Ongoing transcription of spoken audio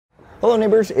Hello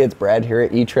neighbors, it's Brad here at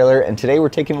eTrailer, and today we're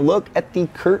taking a look at the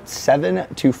CURT 7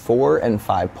 to 4 and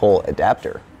 5 pole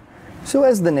adapter. So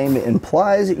as the name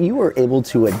implies, you are able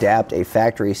to adapt a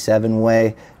factory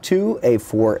 7-way to a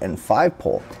 4 and 5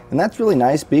 pole. And that's really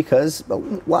nice because a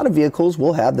lot of vehicles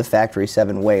will have the factory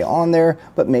 7-way on there,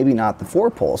 but maybe not the 4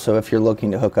 pole. So if you're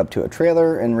looking to hook up to a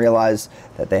trailer and realize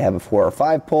that they have a 4 or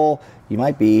 5 pole, you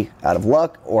might be out of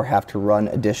luck or have to run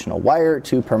additional wire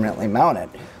to permanently mount it.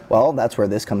 Well, that's where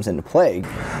this comes into play.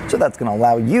 So that's going to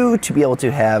allow you to be able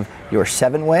to have your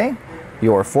 7-way,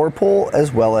 your 4 pole,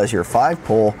 as well as your 5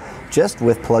 pole, just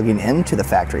with plugging into the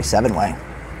factory 7-way.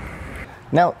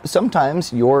 Now,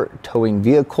 sometimes your towing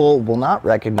vehicle will not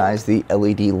recognize the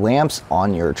LED lamps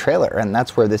on your trailer, and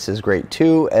that's where this is great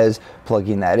too, as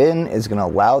plugging that in is going to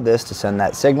allow this to send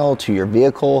that signal to your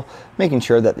vehicle, making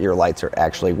sure that your lights are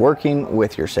actually working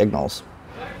with your signals.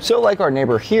 So like our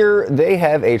neighbor here, they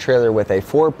have a trailer with a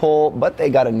 4 pole, but they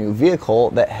got a new vehicle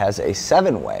that has a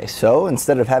 7-way. So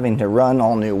instead of having to run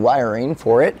all new wiring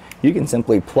for it, you can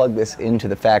simply plug this into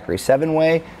the factory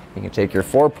 7-way. You can take your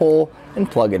 4 pole and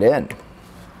plug it in.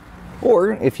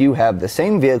 Or if you have the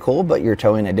same vehicle, but you're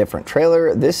towing a different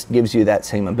trailer, this gives you that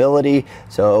same ability.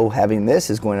 So having this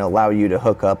is going to allow you to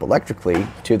hook up electrically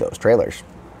to those trailers.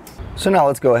 So now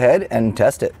let's go ahead and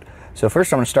test it. So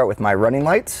first I'm going to start with my running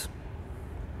lights.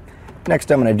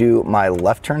 Next, I'm going to do my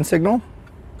left turn signal,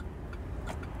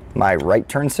 my right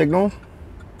turn signal,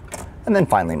 and then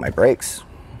finally my brakes.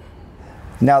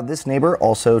 Now this neighbor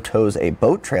also tows a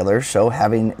boat trailer, so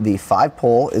having the 5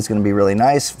 pole is going to be really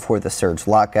nice for the surge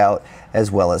lockout as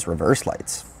well as reverse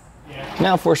lights.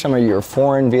 Now for some of your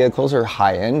foreign vehicles or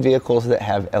high-end vehicles that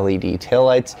have LED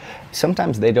taillights,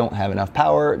 sometimes they don't have enough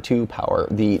power to power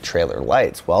the trailer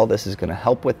lights. Well, this is going to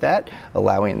help with that,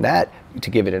 allowing that to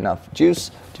give it enough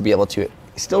juice to be able to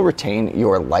still retain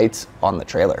your lights on the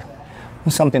trailer.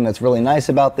 Something that's really nice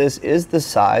about this is the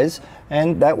size,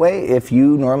 and that way if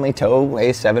you normally tow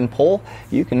a 7 pole,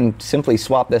 you can simply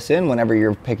swap this in whenever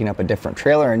you're picking up a different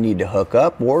trailer and need to hook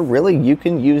up, or really you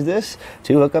can use this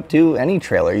to hook up to any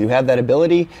trailer. You have that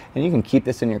ability, and you can keep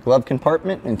this in your glove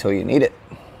compartment until you need it.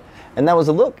 And that was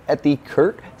a look at the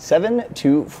CURT 7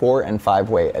 to 4 and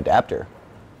 5-way adapter.